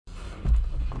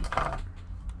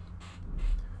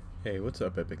Hey, what's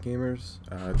up, Epic Gamers?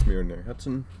 It's me, Ordinary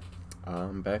Hudson.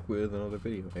 I'm back with another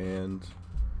video, and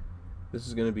this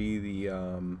is going to be the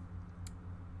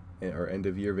our end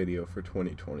of year video for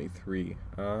 2023.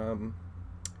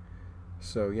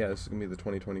 So yeah, this is going to be the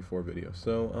 2024 video.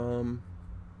 So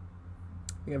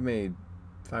I think I've made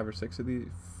 5 or 6 of these.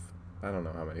 I don't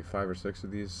know how many, 5 or 6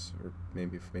 of these, or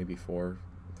maybe four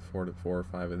or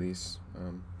five of these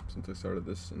since I started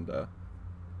this, and I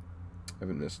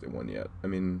haven't missed one yet. I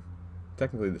mean,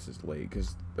 technically this is late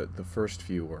because the first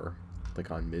few were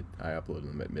like I uploaded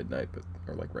them at midnight,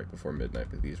 or like right before midnight.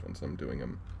 But these ones I'm doing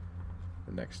them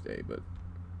the next day. But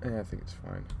I think it's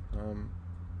fine.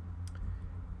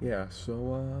 Yeah.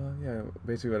 So yeah,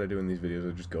 basically what I do in these videos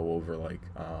is just go over like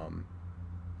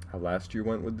how last year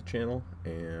went with the channel,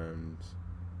 and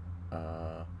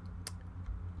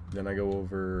then I go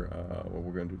over what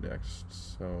we're gonna do next.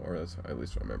 So, or that's at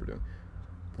least what I remember doing.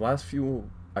 The last few,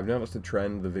 I've noticed a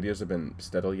trend. The videos have been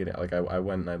steadily getting, like, I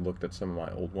went and I looked at some of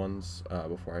my old ones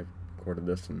before I recorded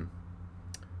this, and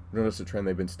I've noticed a trend.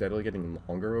 They've been steadily getting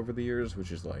longer over the years,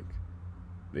 which is like,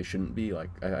 they shouldn't be. Like,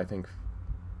 I think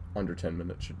under 10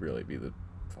 minutes should really be the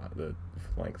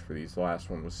length for these. The last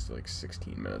one was like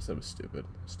 16 minutes. That was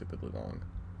stupidly long.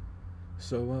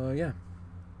 So yeah,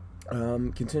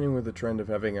 continuing with the trend of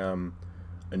having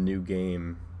a new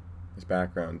game as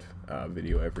background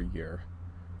video every year.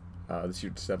 This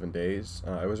year it's 7 days.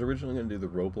 I was originally going to do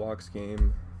the Roblox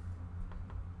game,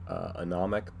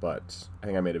 Anomic, but I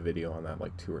think I made a video on that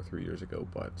like 2 or 3 years ago,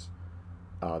 but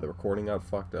the recording got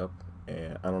fucked up,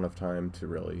 and I don't have time to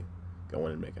really go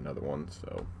in and make another one,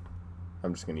 so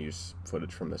I'm just going to use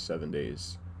footage from the 7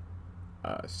 days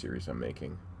series I'm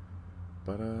making.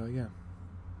 But yeah.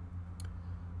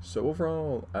 So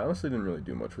overall, I honestly didn't really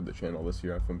do much with the channel this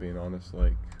year, if I'm being honest.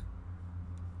 Like,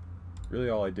 really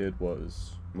all I did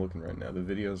was, I'm looking right now, the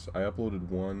videos, I uploaded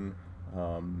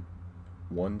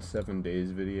one 7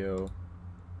 days video,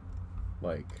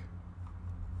 like,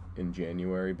 in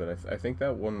January, but I think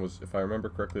that one was, if I remember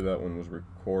correctly, that one was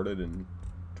recorded in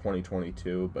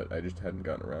 2022, but I just hadn't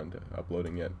gotten around to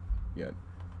uploading yet.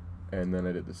 And then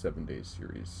I did the 7 days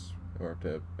series. We're up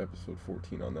to episode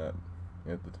 14 on that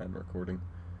at the time of recording.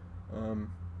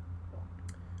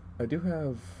 I do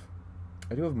have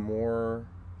more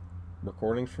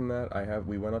recordings from that.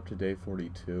 We went up to day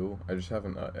 42. I just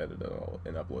haven't edited all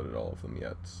and uploaded all of them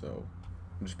yet, so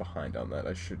I'm just behind on that.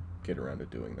 I should get around to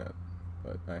doing that,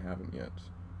 but I haven't yet.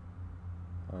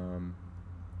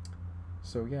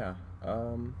 So yeah.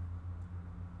 So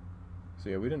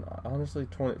yeah, we didn't, honestly,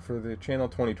 for the channel,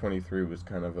 2023 was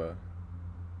kind of a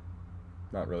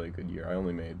not really a good year. I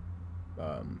only made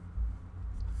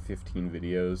 15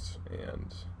 videos,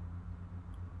 and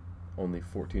only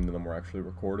 14 of them were actually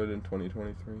recorded in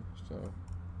 2023, so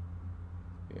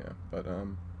yeah. But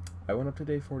I went up to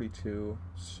day 42,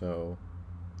 so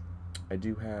I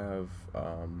do have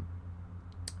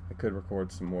I could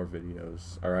record some more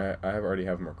videos, or I already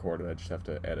have them recorded. I just have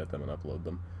to edit them and upload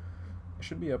them. I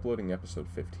should be uploading episode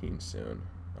 15 soon.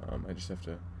 I just have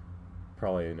to,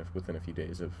 probably within a few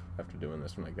days after doing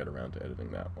this, when I get around to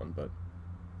editing that one. But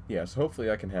yeah, so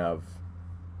hopefully I can have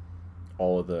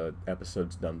all of the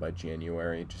episodes done by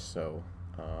January, just so,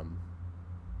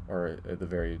 or at the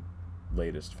very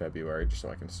latest February, just so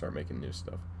I can start making new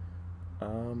stuff.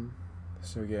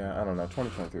 So yeah, I don't know,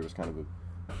 2023 was kind of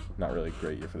not really a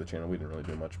great year for the channel. We didn't really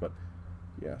do much, but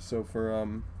yeah, so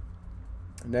for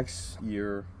next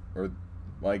year, or,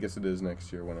 well, I guess it is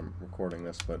next year when I'm recording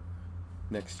this, but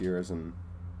next year as in,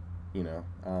 you know,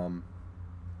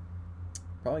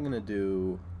 probably gonna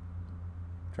do,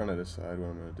 trying to decide what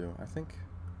I'm gonna do. I think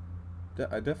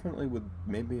I definitely would,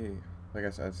 maybe, like I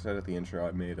said at the intro,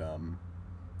 I made I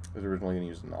was originally gonna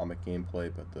use Anomic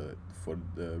gameplay, but the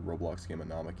Roblox game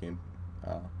Anomic game,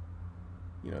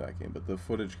 you know that game, but the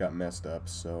footage got messed up,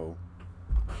 so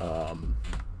I'm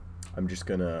just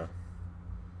gonna,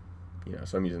 you know,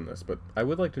 so I'm using this. But I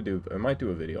would like to I might do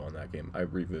a video on that game. I'm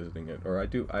revisiting it, or I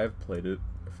have played it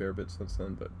a fair bit since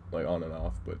then, but like on and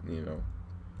off, but you know,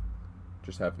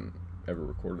 just haven't ever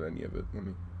recorded any of it. Let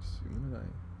me see, when did I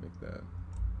make that?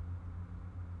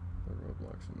 The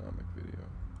Roblox Anomic video.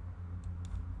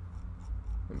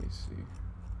 Let me see.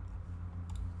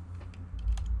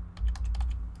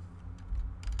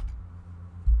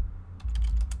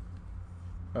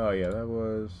 Oh yeah, that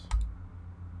was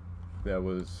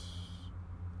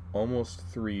almost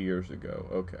 3 years ago.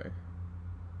 Okay.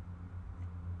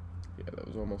 Yeah, that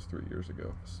was almost 3 years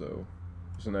ago. So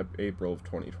it was in April of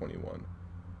 2021.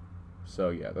 So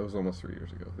yeah, that was almost 3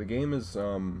 years ago. The game is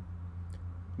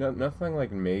nothing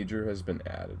like major has been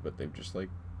added, but they've just like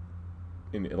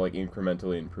like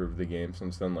incrementally improved the game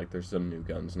since then. Like there's some new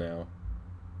guns now,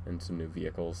 and some new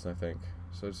vehicles, I think.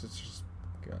 So it's just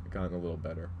gotten a little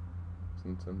better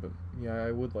since then. But yeah,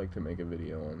 I would like to make a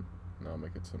video on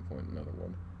Nomic at some point, another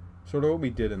one. Sort of what we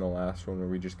did in the last one, where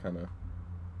we just kind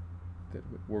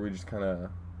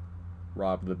of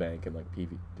robbed the bank and like I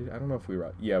don't know if we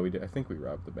robbed. Yeah, we did. I think we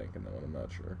robbed the bank in that one. I'm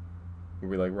not sure. Where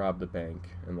we like robbed the bank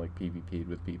and like PvP'd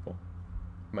with people.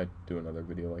 Might do another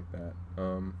video like that.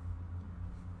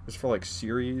 Just for like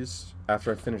series,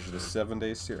 after I finish the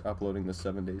 7-day uploading the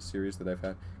 7-day series that I've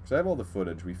had, because I have all the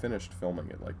footage. We finished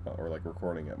filming it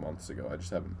recording it months ago. I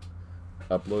just haven't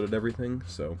uploaded everything,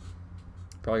 so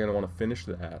probably gonna want to finish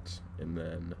that, and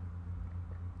then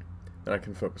I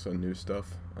can focus on new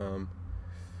stuff.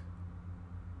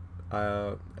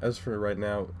 As for right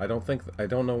now, I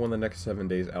don't know when the next 7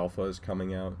 days alpha is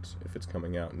coming out, if it's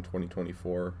coming out in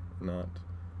 2024 or not.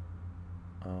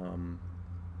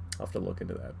 I'll have to look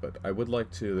into that, but I would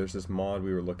like to. There's this mod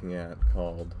we were looking at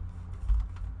called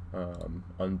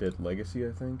Undead Legacy,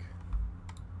 I think.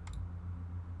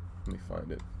 Let me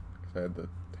find it, because I had the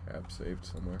tab saved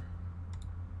somewhere.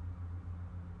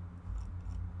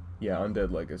 Yeah,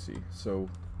 Undead Legacy. So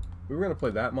we were going to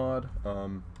play that mod.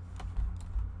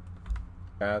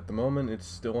 At the moment, it's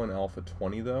still in Alpha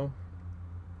 20, though.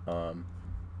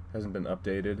 Hasn't been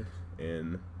updated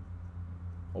in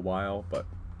a while, but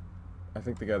I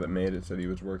think the guy that made it said he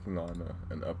was working on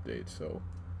an update, so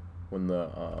when the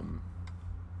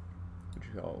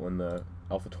when the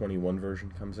Alpha 21 version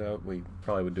comes out, we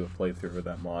probably would do a playthrough of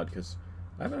that mod, because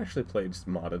I haven't actually played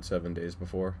modded 7 days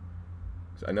before.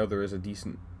 So I know there is a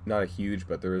decent, not a huge,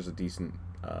 but there is a decent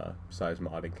size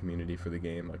modding community for the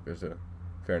game. Like there's a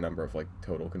fair number of like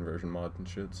total conversion mods and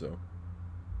shit, so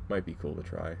might be cool to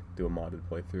try do a modded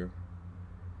playthrough.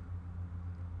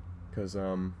 Because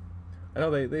I know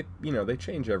they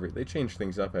change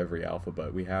things up every alpha,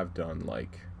 but we have done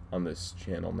like on this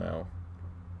channel now,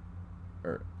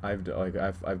 or I've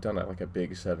done like a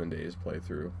big 7 days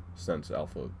playthrough since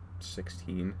Alpha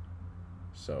 16,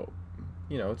 so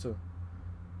it's a,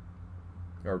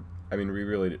 or I mean we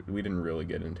didn't really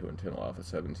get into it until Alpha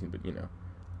 17, but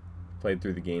played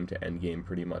through the game to end game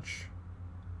pretty much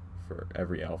for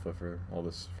every alpha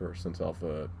since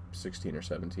Alpha 16 or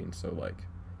 17, so like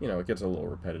it gets a little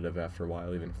repetitive after a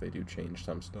while, even if they do change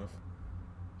some stuff.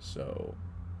 So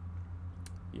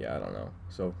yeah, I don't know.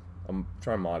 So I'm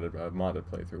trying modded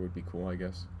playthrough would be cool, I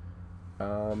guess.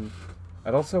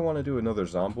 I'd also want to do another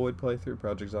Zomboid playthrough,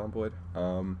 Project Zomboid.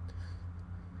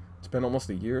 It's been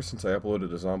almost a year since I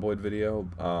uploaded a Zomboid video.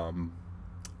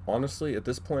 Honestly, at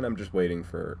this point, I'm just waiting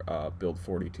for Build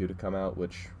 42 to come out,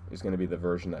 which is going to be the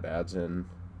version that adds in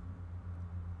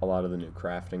a lot of the new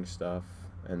crafting stuff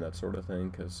and that sort of thing,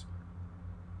 because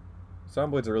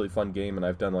Zomboid's a really fun game, and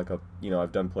I've done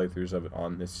I've done playthroughs of it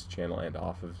on this channel and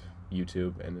off of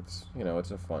YouTube, and it's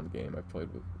it's a fun game. I've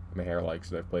played with Maher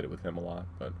likes it. I've played it with him a lot,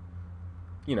 but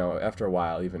after a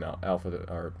while, even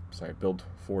Build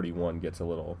 41 it's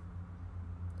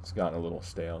gotten a little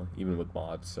stale, even with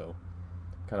mods. So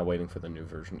kind of waiting for the new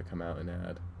version to come out and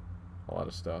add a lot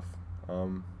of stuff.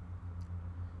 So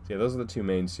yeah, those are the two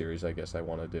main series I guess I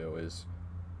want to do, is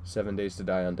 7 Days to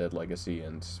Die Undead Legacy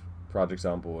and Project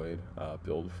Zomboid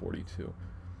Build 42.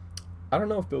 I don't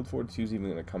know if Build 42 is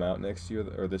even going to come out next year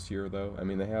or this year, though. I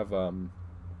mean, they have,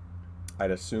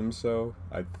 I'd assume so.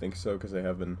 I think so, because they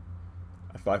have been,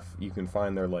 you can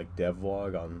find their, like,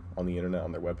 devlog on the internet,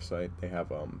 on their website. They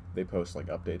have, they post, like,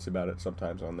 updates about it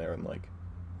sometimes on there, and, like,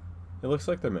 it looks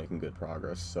like they're making good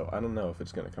progress, so I don't know if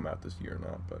it's going to come out this year or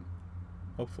not, but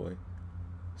hopefully.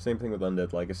 Same thing with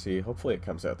Undead Legacy. Hopefully it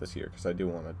comes out this year, because I do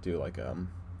want to do, like,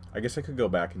 I guess I could go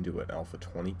back and do an Alpha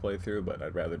 20 playthrough, but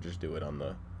I'd rather just do it on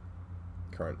the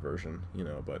current version,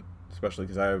 but especially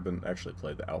because I haven't actually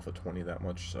played the Alpha 20 that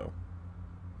much, so,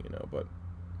 but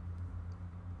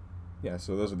yeah,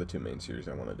 so those are the two main series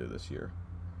I want to do this year.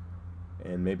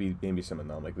 And maybe some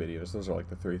Anomic videos. Those are, like,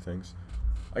 the three things.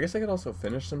 I guess I could also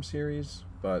finish some series,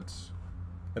 but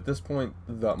at this point,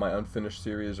 my unfinished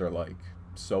series are, like,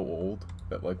 so old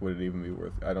that, like, would it even be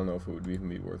worth, I don't know if it would even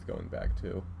be worth going back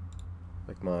to.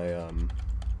 Like my, the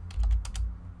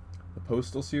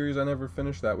Postal series I never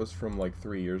finished, that was from, like,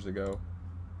 3 years ago.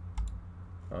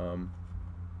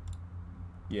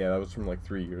 Yeah, that was from, like,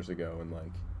 3 years ago, and,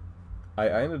 like,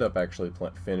 I ended up actually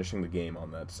finishing the game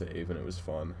on that save, and it was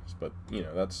fun, but,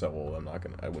 that's so old,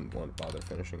 I wouldn't want to bother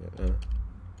finishing it.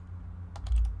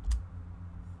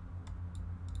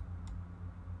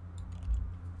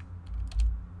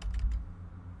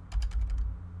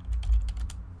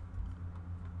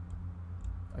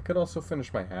 I could also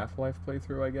finish my Half-Life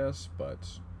playthrough, I guess,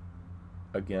 but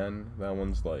again, that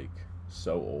one's like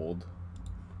so old.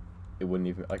 It wouldn't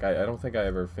even, like, I don't think I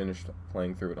ever finished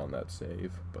playing through it on that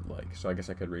save, but like, so I guess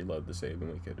I could reload the save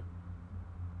and we could,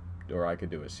 or I could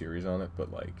do a series on it,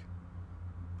 but like,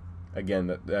 again,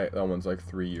 that one's like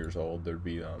 3 years old. There'd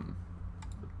be,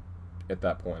 at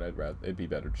that point, it'd be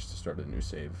better just to start a new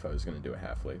save if I was going to do a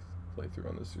playthrough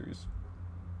on this series.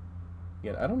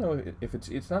 Yeah, I don't know if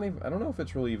it's not even, I don't know if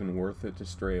it's really even worth it to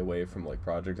stray away from like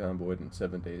Project Zomboid and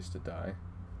 7 Days to Die.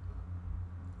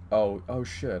 Oh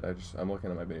shit, I'm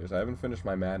looking at my videos. I haven't finished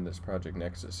my Madness Project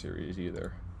Nexus series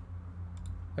either.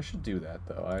 I should do that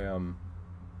though.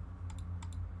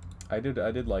 I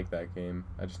did like that game.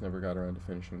 I just never got around to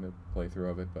finishing the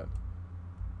playthrough of it, but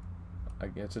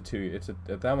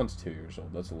that one's 2 years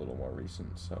old. That's a little more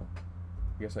recent, so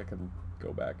I guess I could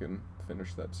go back and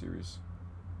finish that series.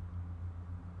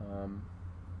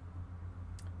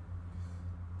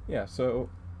 Yeah, so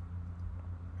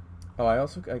I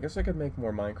guess I could make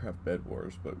more Minecraft Bed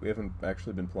Wars, but we haven't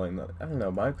actually been playing that. I don't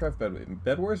know,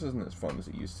 Bed Wars isn't as fun as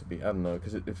it used to be. I don't know,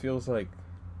 because it feels like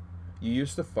you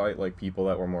used to fight like people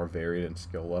that were more varied in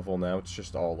skill level. Now it's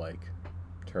just all like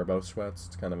turbo sweats.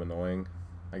 It's kind of annoying.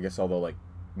 I guess although like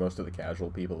most of the casual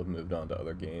people have moved on to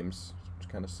other games, which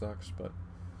kind of sucks, but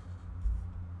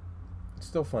it's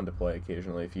still fun to play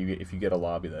occasionally if you get a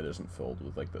lobby that isn't filled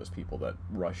with like those people that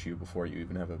rush you before you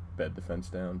even have a bed defense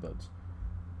down. But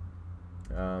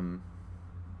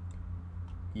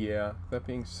yeah, that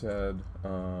being said,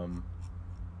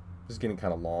 this is getting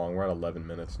kind of long. We're at 11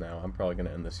 minutes now. I'm probably gonna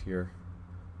end this here.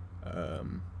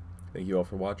 Thank you all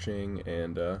for watching,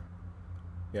 and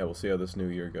yeah, we'll see how this new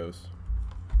year goes.